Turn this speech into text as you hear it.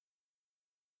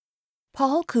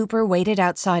Paul Cooper waited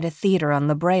outside a theater on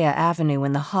La Brea Avenue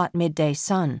in the hot midday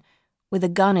sun, with a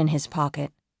gun in his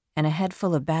pocket and a head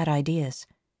full of bad ideas.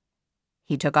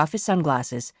 He took off his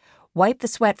sunglasses, wiped the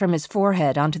sweat from his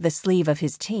forehead onto the sleeve of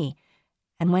his tee,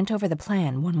 and went over the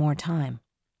plan one more time.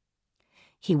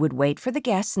 He would wait for the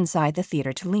guests inside the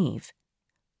theater to leave.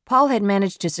 Paul had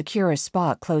managed to secure a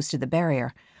spot close to the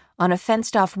barrier, on a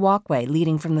fenced-off walkway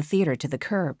leading from the theater to the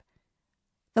curb.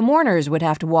 The mourners would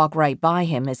have to walk right by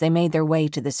him as they made their way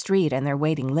to the street and their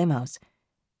waiting limos.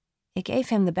 It gave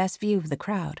him the best view of the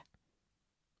crowd.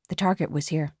 The target was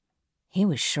here. He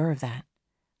was sure of that.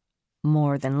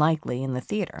 More than likely in the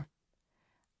theater.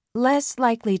 Less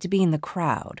likely to be in the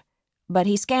crowd, but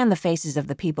he scanned the faces of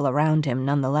the people around him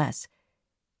nonetheless.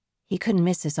 He couldn't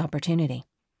miss this opportunity.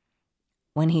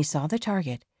 When he saw the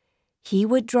target, he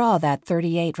would draw that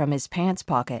 .38 from his pants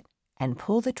pocket and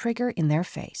pull the trigger in their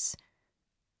face.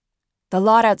 The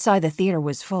lot outside the theater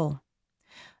was full.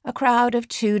 A crowd of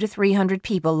 200 to 300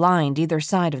 people lined either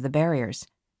side of the barriers.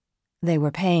 They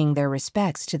were paying their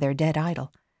respects to their dead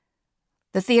idol.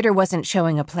 The theater wasn't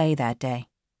showing a play that day.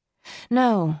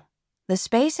 No, the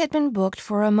space had been booked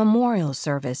for a memorial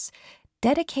service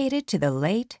dedicated to the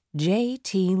late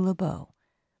J.T. LeBeau.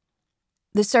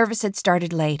 The service had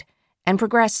started late and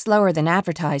progressed slower than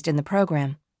advertised in the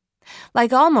program.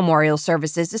 Like all memorial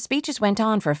services, the speeches went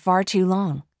on for far too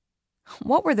long.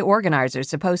 What were the organizers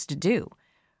supposed to do?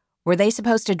 Were they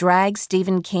supposed to drag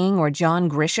Stephen King or John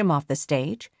Grisham off the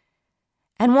stage?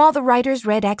 And while the writers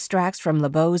read extracts from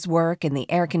LeBeau's work in the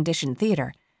air-conditioned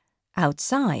theater,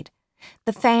 outside,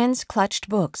 the fans clutched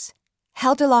books,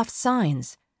 held aloft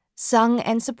signs, sung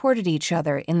and supported each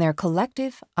other in their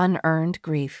collective, unearned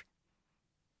grief.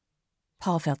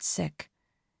 Paul felt sick.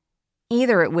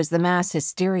 Either it was the mass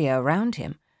hysteria around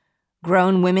him,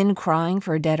 grown women crying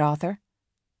for a dead author,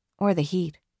 or the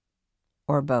heat,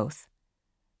 or both,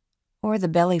 or the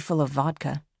belly full of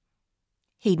vodka.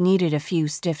 He'd needed a few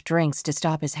stiff drinks to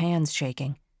stop his hands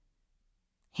shaking.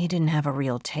 He didn't have a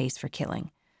real taste for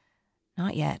killing.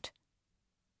 Not yet.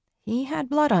 He had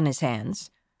blood on his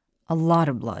hands, a lot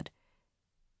of blood.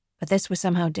 But this was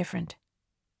somehow different.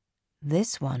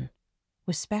 This one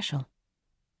was special.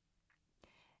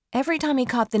 Every time he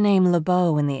caught the name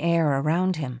LeBeau in the air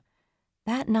around him,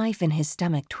 that knife in his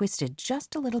stomach twisted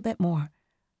just a little bit more.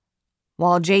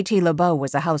 While J.T. LeBeau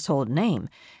was a household name,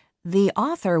 the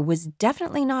author was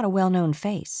definitely not a well-known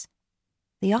face.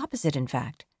 The opposite, in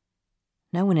fact.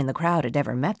 No one in the crowd had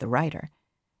ever met the writer.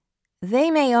 They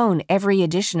may own every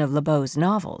edition of LeBeau's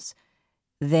novels.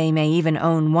 They may even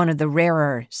own one of the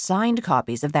rarer, signed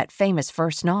copies of that famous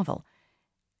first novel.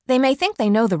 They may think they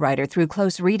know the writer through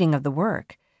close reading of the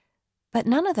work, but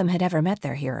none of them had ever met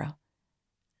their hero.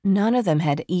 None of them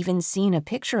had even seen a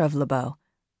picture of LeBeau,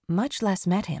 much less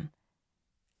met him.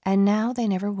 And now they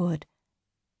never would.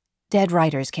 Dead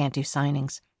writers can't do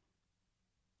signings.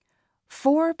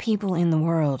 4 people in the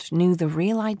world knew the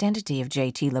real identity of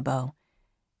J.T. LeBeau,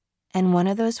 and one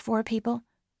of those 4 people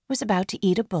was about to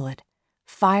eat a bullet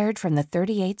fired from the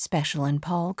 .38 special in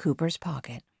Paul Cooper's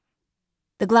pocket.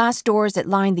 The glass doors that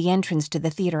lined the entrance to the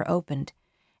theater opened,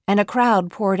 and a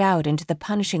crowd poured out into the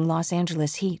punishing Los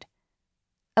Angeles heat.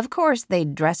 Of course,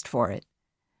 they'd dressed for it.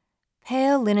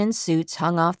 Pale linen suits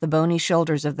hung off the bony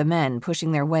shoulders of the men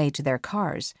pushing their way to their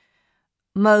cars.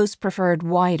 Most preferred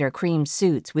white or cream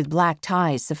suits with black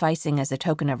ties sufficing as a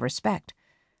token of respect.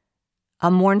 A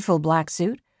mournful black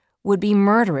suit would be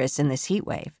murderous in this heat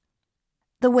wave.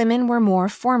 The women were more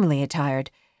formally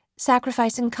attired,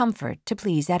 sacrificing comfort to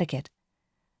please etiquette.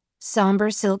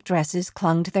 Somber silk dresses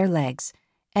clung to their legs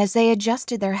as they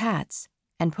adjusted their hats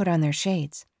and put on their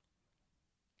shades.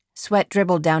 Sweat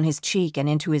dribbled down his cheek and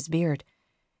into his beard.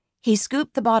 He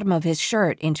scooped the bottom of his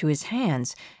shirt into his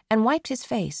hands and wiped his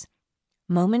face,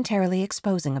 momentarily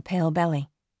exposing a pale belly.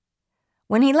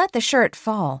 When he let the shirt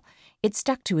fall, it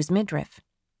stuck to his midriff.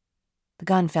 The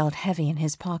gun felt heavy in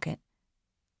his pocket.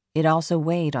 It also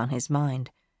weighed on his mind.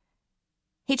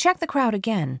 He checked the crowd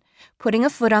again, putting a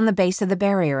foot on the base of the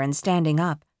barrier and standing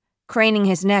up, craning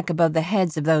his neck above the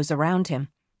heads of those around him.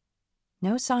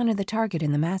 No sign of the target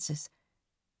in the masses.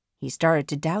 He started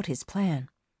to doubt his plan.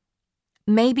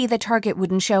 Maybe the target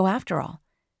wouldn't show after all.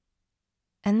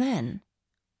 And then,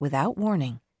 without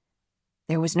warning,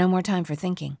 there was no more time for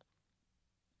thinking.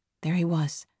 There he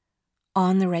was,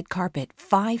 on the red carpet,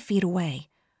 5 feet away,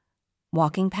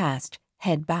 walking past,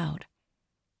 head bowed.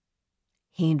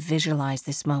 He'd visualized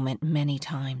this moment many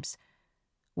times.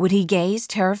 Would he gaze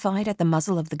terrified at the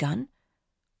muzzle of the gun?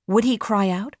 Would he cry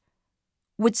out?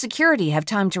 Would security have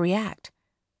time to react?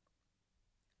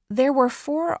 There were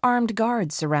 4 armed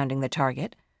guards surrounding the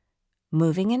target,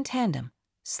 moving in tandem,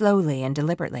 slowly and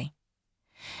deliberately.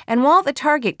 And while the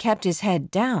target kept his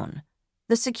head down,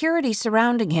 the security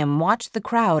surrounding him watched the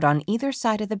crowd on either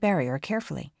side of the barrier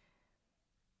carefully.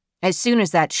 As soon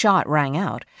as that shot rang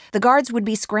out, the guards would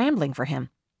be scrambling for him.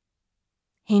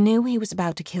 He knew he was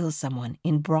about to kill someone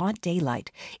in broad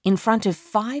daylight in front of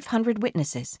 500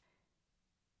 witnesses.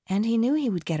 And he knew he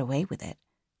would get away with it.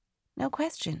 No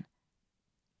question.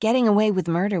 Getting away with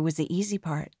murder was the easy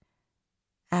part.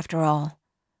 After all,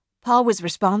 Paul was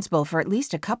responsible for at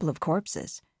least a couple of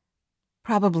corpses.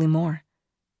 Probably more.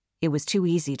 It was too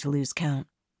easy to lose count.